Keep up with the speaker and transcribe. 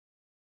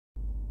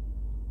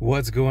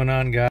What's going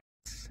on, guys?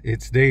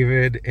 It's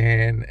David,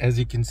 and as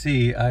you can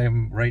see, I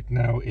am right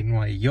now in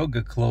my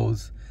yoga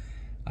clothes.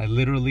 I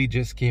literally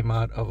just came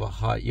out of a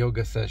hot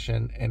yoga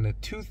session, and a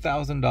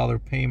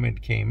 $2,000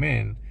 payment came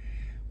in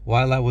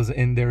while I was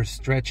in there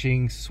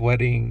stretching,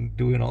 sweating,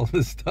 doing all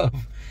the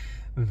stuff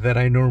that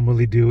I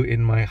normally do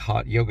in my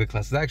hot yoga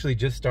class. I actually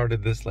just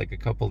started this like a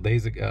couple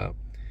days ago.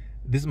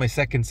 This is my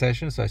second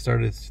session, so I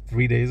started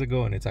 3 days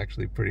ago, and it's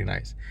actually pretty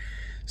nice.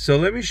 So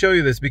let me show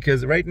you this,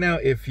 because right now,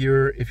 if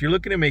you're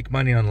looking to make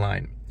money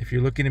online, if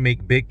you're looking to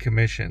make big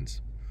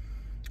commissions,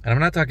 and I'm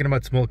not talking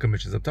about small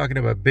commissions, I'm talking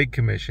about big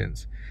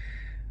commissions,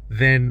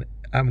 then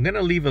I'm going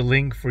to leave a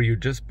link for you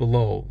just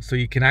below so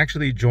you can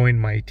actually join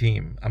my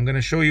team. I'm going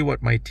to show you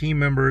what my team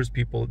members,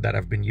 people that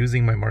have been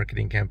using my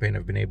marketing campaign,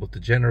 have been able to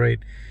generate.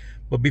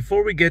 But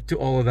before we get to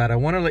all of that, I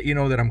want to let you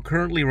know that I'm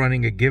currently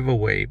running a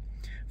giveaway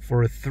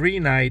for a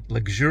 3-night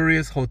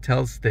luxurious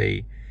hotel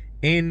stay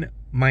in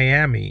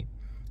Miami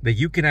that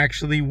you can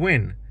actually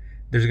win.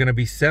 There's going to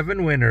be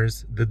 7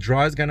 winners. The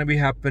draw is going to be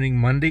happening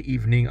Monday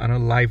evening on a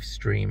live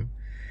stream.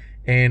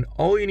 And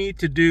all you need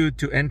to do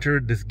to enter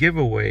this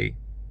giveaway,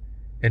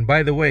 and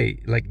by the way,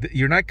 like,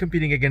 you're not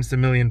competing against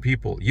 1 million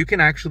people. You can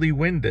actually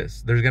win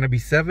this. There's going to be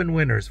 7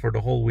 winners for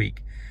the whole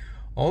week.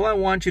 All I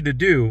want you to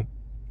do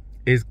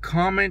is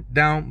comment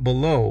down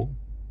below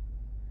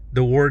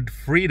the word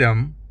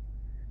freedom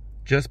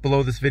just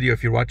below this video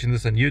if you're watching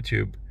this on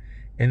YouTube,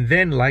 and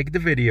then like the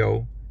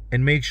video,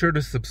 and make sure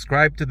to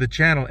subscribe to the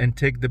channel and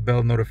tick the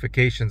bell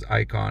notifications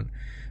icon,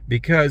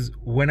 because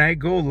when I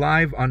go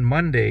live on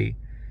Monday,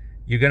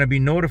 you're going to be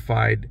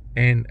notified,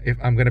 and if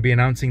I'm going to be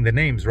announcing the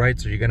names, right?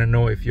 So you're going to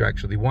know if you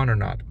actually won or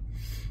not.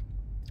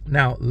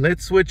 Now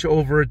let's switch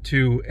over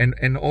to,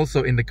 and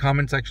also in the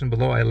comment section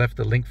below, I left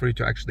a link for you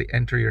to actually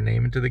enter your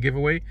name into the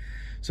giveaway.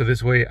 So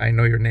this way I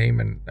know your name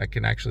and I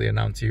can actually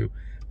announce you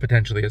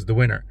potentially as the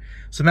winner.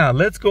 So now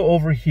let's go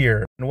over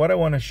here, and what I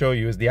want to show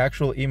you is the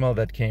actual email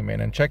that came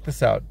in. And check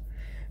this out.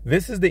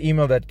 This is the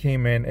email that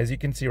came in, as you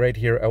can see right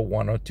here, at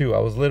 1:02. I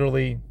was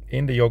literally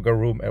in the yoga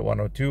room at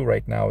 1:02.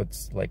 Right now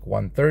it's like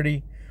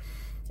 1:30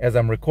 as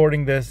I'm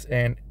recording this,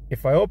 and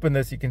if I open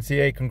this, you can see,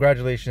 hey,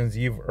 congratulations,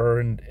 you've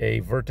earned a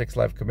Vertex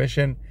Live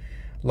commission.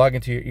 Log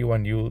into your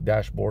E1U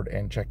dashboard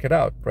and check it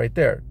out right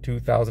there,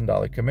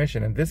 $2,000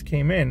 commission. And this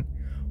came in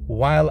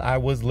while I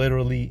was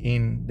literally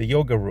in the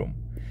yoga room.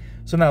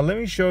 So now let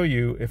me show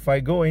you. If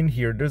I go in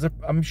here,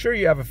 I'm sure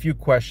you have a few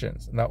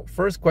questions. Now,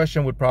 first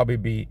question would probably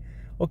be,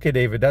 okay,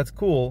 David, that's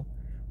cool,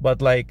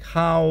 but like,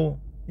 how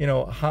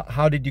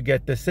did you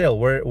get this sale?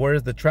 Where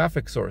is the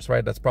traffic source,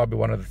 right? That's probably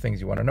one of the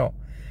things you want to know.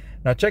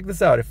 Now check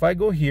this out. If I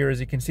go here, as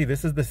you can see,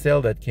 this is the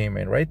sale that came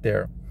in right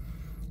there,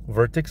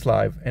 Vertex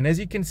Live. And as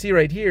you can see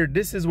right here,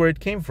 this is where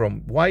it came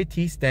from.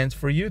 YT stands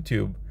for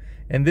YouTube.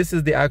 And this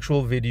is the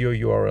actual video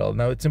URL.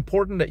 Now it's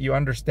important that you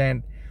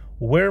understand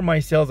where my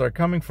sales are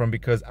coming from,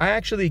 because I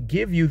actually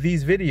give you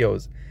these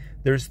videos.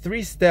 There's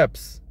 3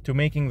 steps to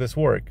making this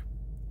work.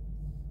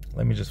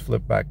 Let me just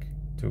flip back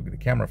to the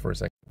camera for a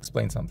second,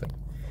 explain something.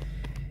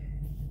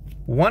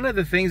 One of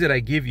the things that I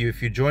give you,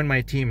 if you join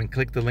my team and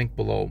click the link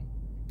below,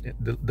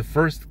 the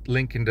first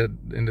link in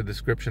the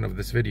description of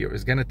this video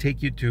is going to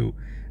take you to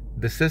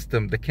the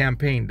system, the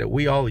campaign that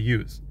we all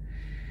use.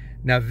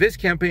 Now this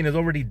campaign is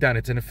already done.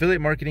 It's an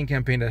affiliate marketing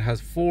campaign that has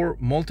 4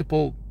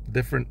 multiple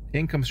different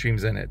income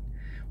streams in it.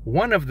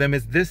 One of them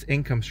is this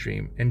income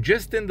stream, and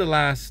just in the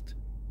last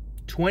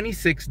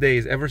 26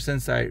 days, ever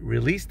since I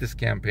released this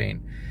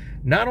campaign,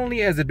 not only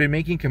has it been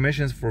making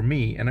commissions for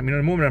me, and I mean, in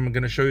a moment I'm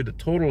going to show you the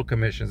total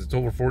commissions. It's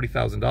over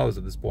 $40,000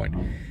 at this point.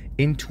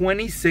 In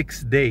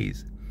 26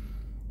 days,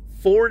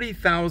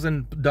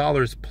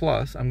 $40,000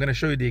 plus. I'm going to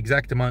show you the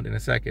exact amount in a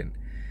second.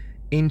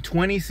 In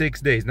 26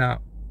 days.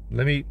 Now,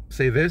 let me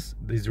say this.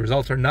 These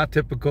results are not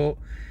typical.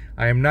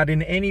 I am not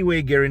in any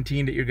way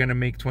guaranteeing that you're going to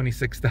make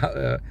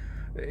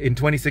in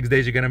 26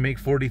 days you're going to make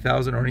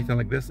 40,000 or anything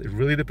like this. It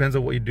really depends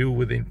on what you do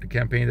within the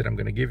campaign that I'm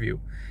going to give you.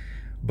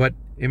 But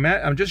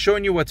I'm just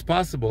showing you what's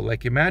possible.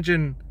 Like,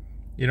 imagine,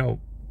 a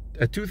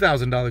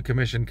 $2,000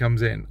 commission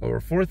comes in, or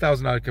a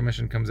 $4,000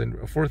 commission comes in,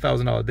 a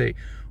 $4,000 a day,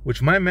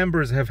 which my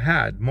members have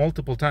had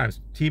multiple times,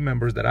 team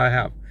members that I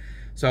have.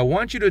 So I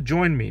want you to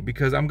join me,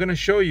 because I'm going to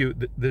show you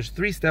there's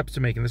 3 steps to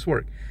making this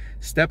work.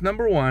 Step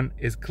number 1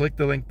 is click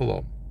the link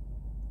below.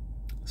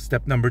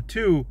 Step number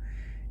 2,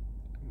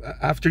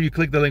 after you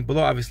click the link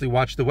below, obviously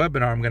watch the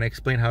webinar. I'm going to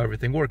explain how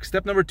everything works.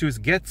 Step number 2 is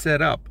get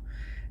set up.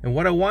 And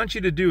what I want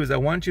you to do is I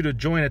want you to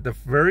join at the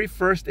very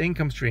first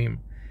income stream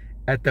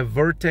at the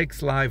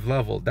Vertex Live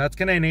level. That's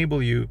going to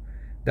enable you,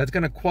 that's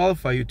going to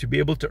qualify you to be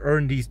able to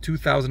earn these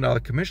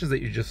 $2,000 commissions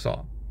that you just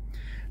saw.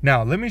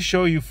 Now, let me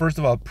show you, first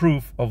of all,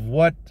 proof of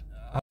what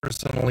I've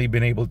personally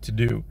been able to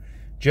do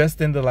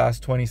just in the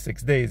last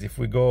 26 days. If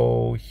we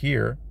go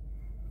here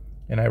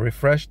and I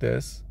refresh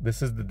this,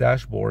 this is the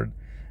dashboard,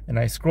 and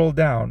I scroll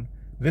down,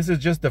 this is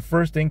just the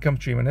first income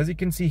stream. And as you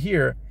can see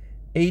here,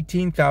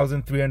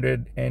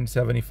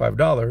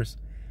 $18,375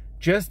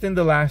 just in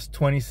the last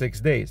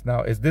 26 days.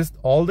 Now, is this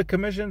all the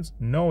commissions?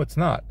 No, it's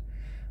not.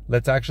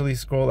 Let's actually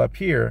scroll up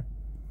here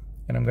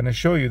and I'm going to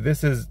show you,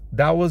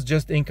 that was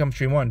just income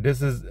stream 1.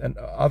 This is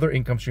other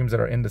income streams that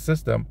are in the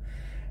system.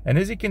 And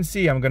as you can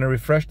see, I'm going to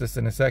refresh this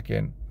in a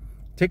second.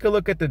 Take a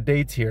look at the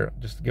dates here.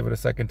 Just give it a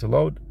second to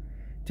load.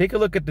 Take a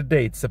look at the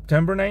dates.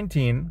 September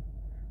 19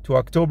 to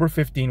October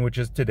 15, which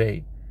is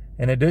today.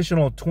 An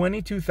additional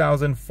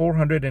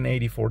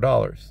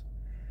 $22,484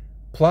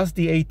 plus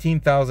the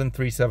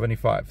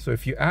 $18,375. So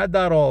if you add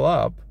that all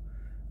up,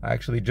 I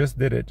actually just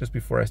did it just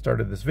before I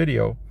started this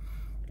video.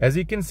 As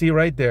you can see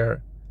right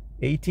there,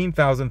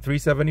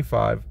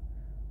 $18,375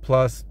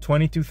 plus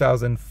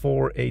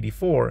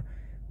 $22,484.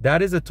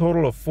 That is a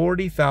total of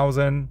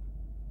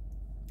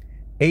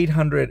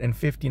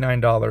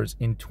 $40,859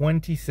 in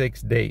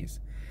 26 days.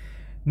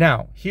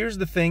 Now, here's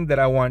the thing that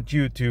I want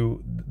you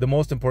to, the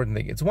most important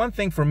thing. It's one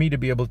thing for me to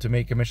be able to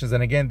make commissions,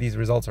 and again, these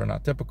results are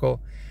not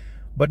typical.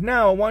 But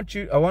now I want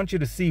you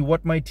to see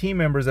what my team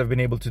members have been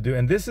able to do,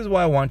 and this is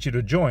why I want you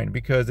to join,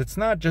 because it's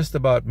not just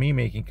about me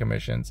making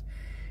commissions.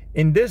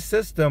 In this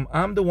system,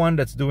 I'm the one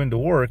that's doing the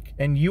work,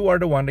 and you are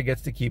the one that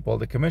gets to keep all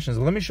the commissions.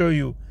 Let me show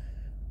you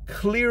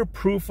clear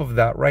proof of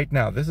that right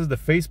now. This is the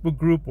Facebook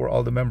group where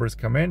all the members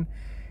come in.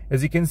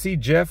 As you can see,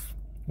 Jeff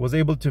was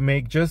able to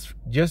make just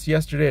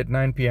yesterday at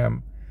 9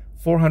 p.m.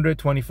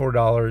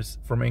 $424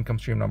 from income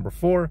stream number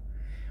 4.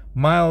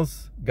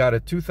 Miles got a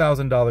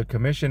 $2,000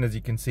 commission, as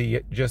you can see,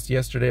 just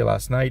yesterday,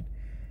 last night,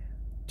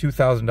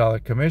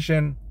 $2,000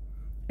 commission,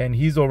 and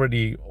he's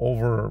already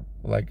over,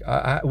 like,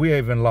 we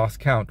even lost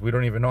count. We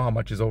don't even know how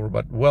much is over,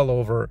 but well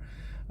over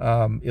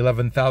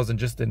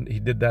 11,000. He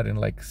did that in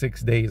like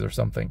 6 days or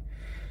something.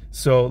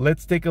 So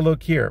let's take a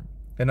look here.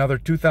 Another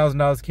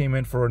 $2,000 came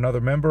in for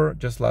another member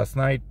just last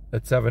night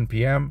at 7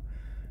 p.m.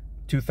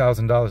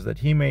 $2,000 that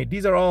he made.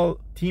 These are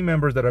all team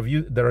members that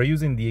are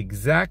using the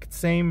exact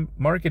same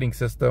marketing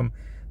system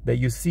that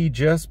you see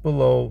just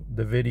below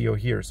the video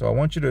here. So I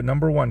want you to,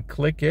 number one,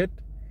 click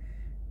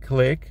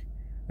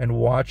and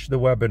watch the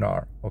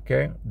webinar.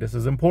 Okay, this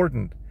is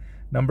important.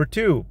 Number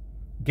two,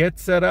 get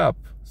set up.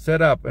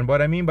 And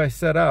what I mean by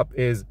set up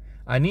is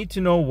I need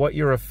to know what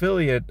your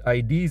affiliate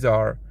IDs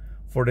are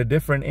for the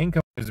different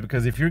income,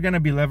 because if you're going to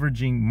be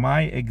leveraging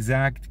my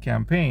exact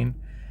campaign,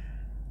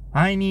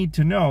 I need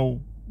to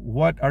know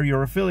what are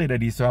your affiliate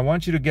IDs. So I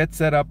want you to get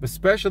set up,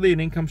 especially in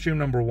income stream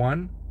number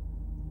 1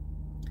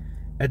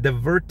 at the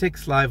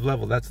Vertex Live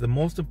level. That's the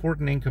most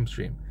important income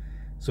stream.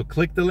 So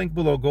click the link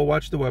below, go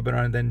watch the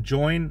webinar, and then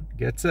join,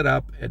 get set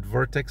up at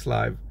Vertex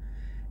Live.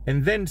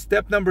 And then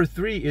step number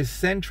 3 is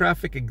send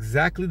traffic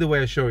exactly the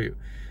way I show you.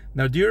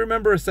 Now, do you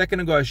remember a second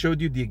ago I showed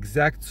you the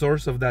exact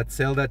source of that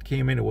sale that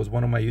came in? It was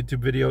one of my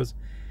YouTube videos.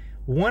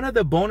 One of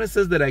the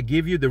bonuses that I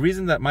give you, the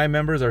reason that my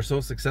members are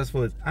so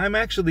successful, is I'm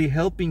actually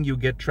helping you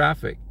get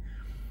traffic.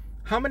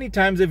 How many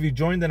times have you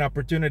joined an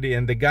opportunity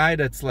and the guy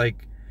that's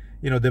like,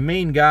 you know, the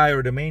main guy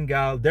or the main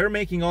gal, they're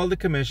making all the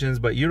commissions,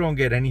 but you don't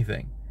get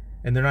anything.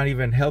 And they're not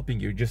even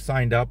helping you. You just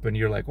signed up and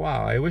you're like,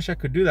 wow, I wish I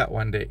could do that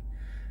one day.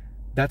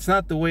 That's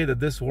not the way that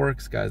this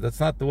works, guys. That's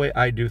not the way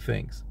I do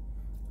things.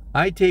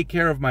 I take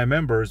care of my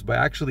members by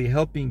actually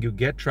helping you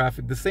get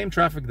traffic, the same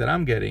traffic that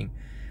I'm getting.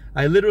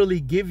 I literally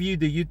give you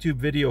the YouTube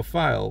video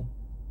file,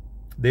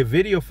 the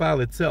video file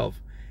itself,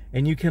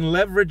 and you can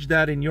leverage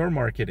that in your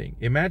marketing.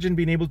 Imagine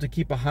being able to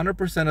keep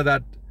 100% of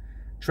that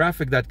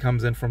traffic that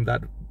comes in from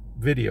that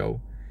video.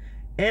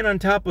 And on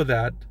top of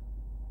that,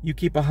 you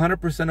keep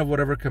 100% of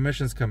whatever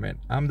commissions come in.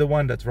 I'm the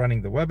one that's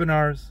running the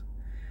webinars.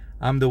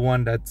 I'm the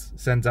one that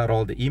sends out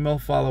all the email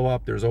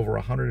follow-up. There's over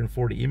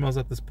 140 emails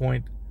at this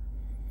point.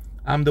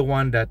 I'm the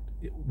one that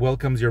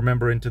welcomes your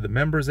member into the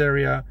members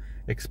area,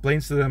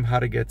 explains to them how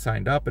to get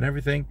signed up and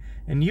everything,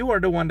 and you are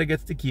the one that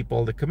gets to keep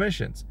all the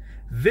commissions.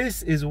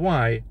 This is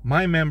why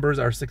my members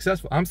are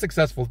successful. I'm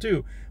successful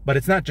too, but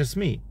it's not just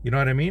me. You know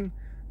what I mean?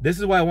 This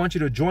is why I want you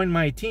to join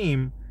my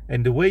team,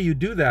 and the way you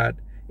do that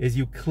is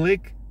you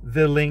click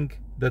the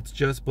link that's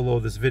just below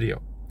this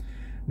video.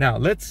 Now,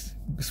 let's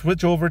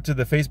switch over to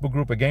the Facebook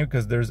group again,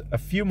 because there's a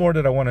few more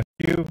that I want to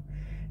show you.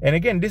 And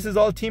again, this is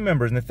all team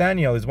members.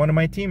 Nathaniel is one of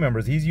my team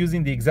members. He's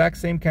using the exact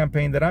same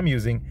campaign that I'm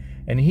using,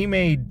 and he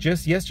made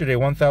just yesterday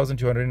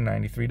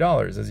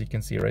 $1,293, as you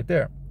can see right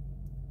there.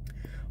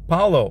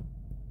 Paulo,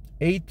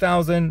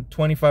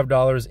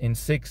 $8,025 in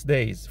 6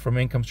 days from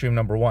income stream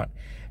number 1.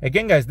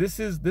 Again, guys, this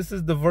is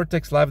the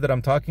Vertex Live that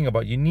I'm talking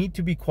about. You need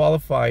to be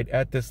qualified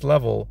at this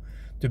level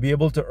to be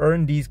able to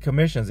earn these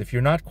commissions. If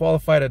you're not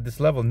qualified at this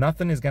level,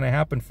 nothing is going to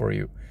happen for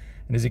you.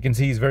 And as you can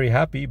see, he's very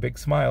happy. Big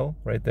smile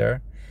right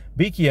there.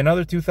 Biki,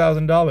 another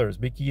 $2,000.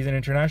 Biki is an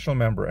international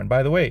member. And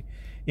by the way,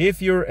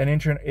 if you're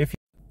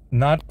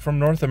not from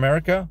North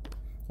America,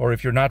 or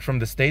if you're not from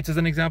the States as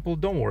an example,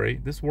 don't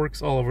worry. This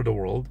works all over the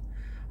world.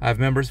 I have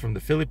members from the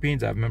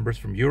Philippines. I have members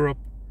from Europe.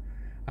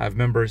 I have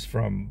members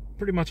from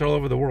pretty much all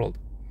over the world.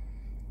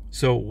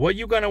 So what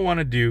you're going to want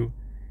to do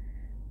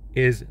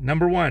is,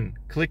 number 1,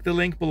 click the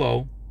link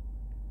below.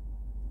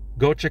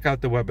 Go check out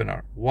the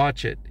webinar.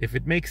 Watch it. If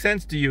it makes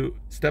sense to you,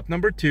 step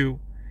number 2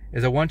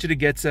 is I want you to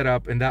get set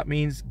up, and that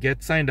means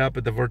get signed up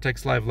at the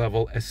Vertex Live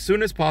level as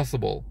soon as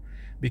possible,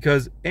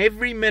 because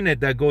every minute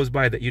that goes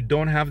by that you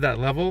don't have that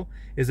level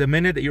is a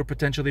minute that you're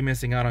potentially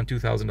missing out on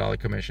 $2,000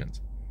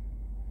 commissions.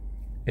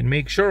 And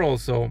make sure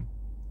also,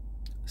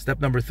 step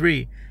number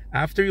 3,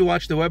 after you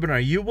watch the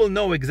webinar, you will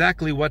know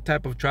exactly what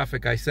type of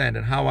traffic I send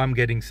and how I'm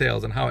getting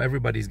sales and how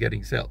everybody's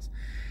getting sales.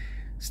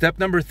 Step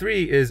number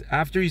 3 is,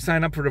 after you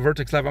sign up for the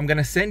Vertex Live, I'm going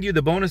to send you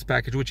the bonus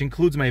package, which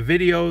includes my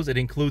videos. It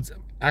includes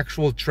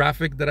actual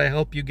traffic that I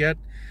help you get,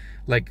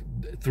 like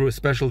through a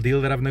special deal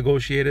that I've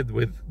negotiated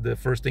with the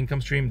First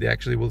Income Stream. They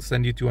actually will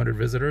send you 200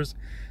 visitors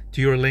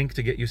to your link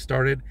to get you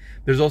started.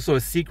 There's also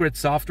a secret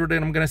software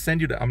that I'm going to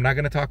send you that I'm not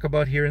going to talk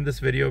about here in this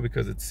video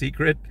because it's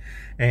secret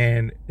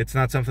and it's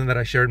not something that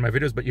I share in my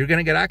videos, but you're going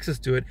to get access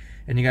to it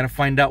and you're going to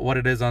find out what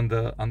it is on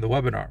the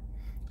webinar.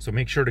 So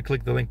make sure to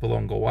click the link below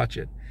and go watch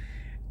it.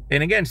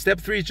 And again, step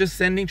 3 is just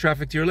sending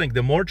traffic to your link.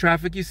 The more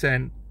traffic you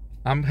send,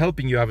 I'm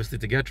helping you obviously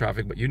to get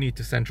traffic, but you need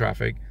to send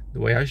traffic the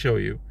way I show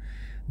you.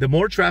 The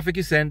more traffic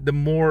you send, the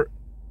more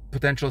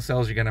potential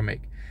sales you're gonna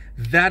make.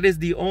 That is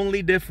the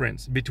only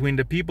difference between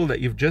the people that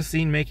you've just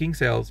seen making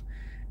sales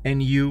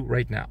and you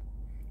right now.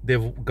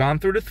 They've gone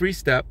through the 3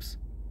 steps,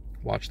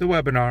 watch the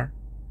webinar,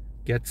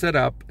 get set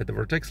up at the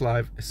Vertex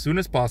Live as soon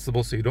as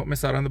possible so you don't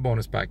miss out on the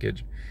bonus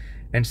package.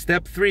 And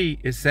step 3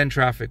 is send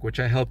traffic, which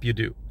I help you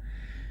do.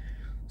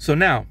 So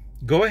now,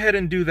 go ahead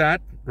and do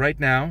that right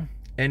now.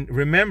 And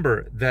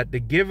remember that the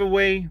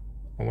giveaway,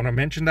 I want to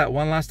mention that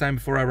one last time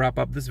before I wrap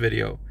up this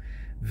video.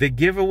 The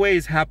giveaway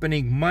is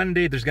happening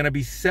Monday. There's going to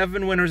be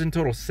 7 winners in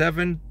total,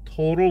 7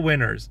 total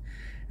winners.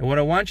 And what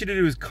I want you to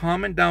do is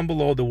comment down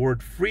below the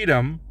word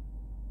freedom,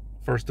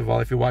 first of all,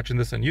 if you're watching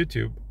this on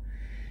YouTube.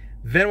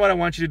 Then what I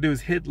want you to do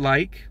is hit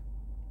like.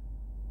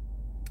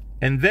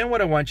 And then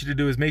what I want you to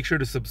do is make sure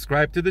to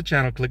subscribe to the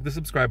channel, click the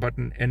subscribe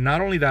button. And not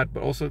only that,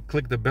 but also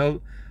click the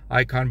bell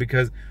icon,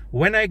 because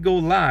when I go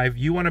live,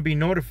 you want to be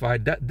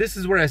notified that this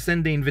is where I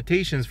send the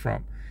invitations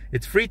from.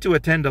 It's free to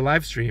attend a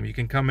live stream. You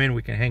can come in,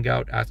 we can hang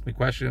out, ask me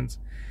questions,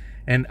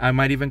 and I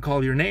might even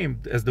call your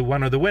name as the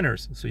one of the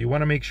winners. So you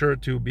want to make sure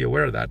to be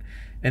aware of that.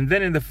 And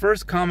then in the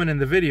first comment in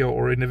the video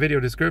or in the video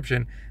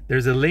description,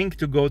 there's a link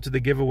to go to the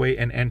giveaway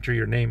and enter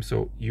your name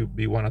so you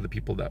be one of the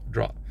people that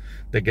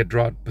get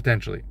drawn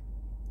potentially.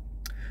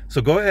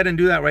 So go ahead and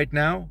do that right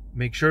now.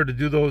 Make sure to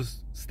do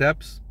those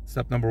steps.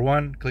 Step number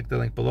 1, click the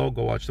link below,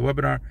 go watch the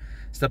webinar.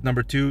 Step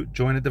number 2,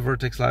 join at the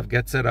Vertex Live,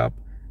 get set up,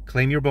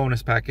 claim your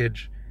bonus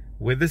package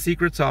with the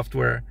secret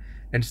software.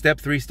 And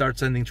step 3, start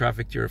sending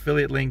traffic to your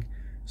affiliate link.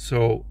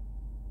 So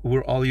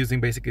we're all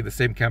using basically the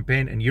same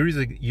campaign, and you're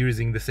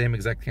using the same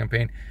exact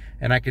campaign,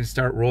 and I can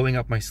start rolling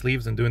up my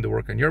sleeves and doing the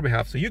work on your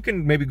behalf. So you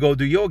can maybe go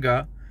do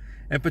yoga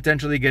and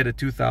potentially get a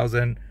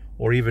 2,000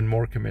 or even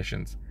more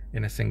commissions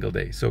in a single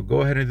day. So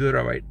go ahead and do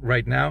that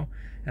right now,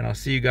 and I'll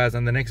see you guys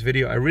on the next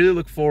video. I really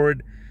look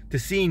forward to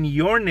seeing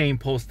your name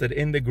posted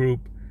in the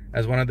group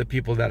as one of the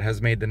people that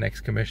has made the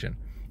next commission.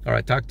 All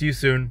right, talk to you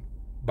soon.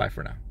 Bye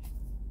for now.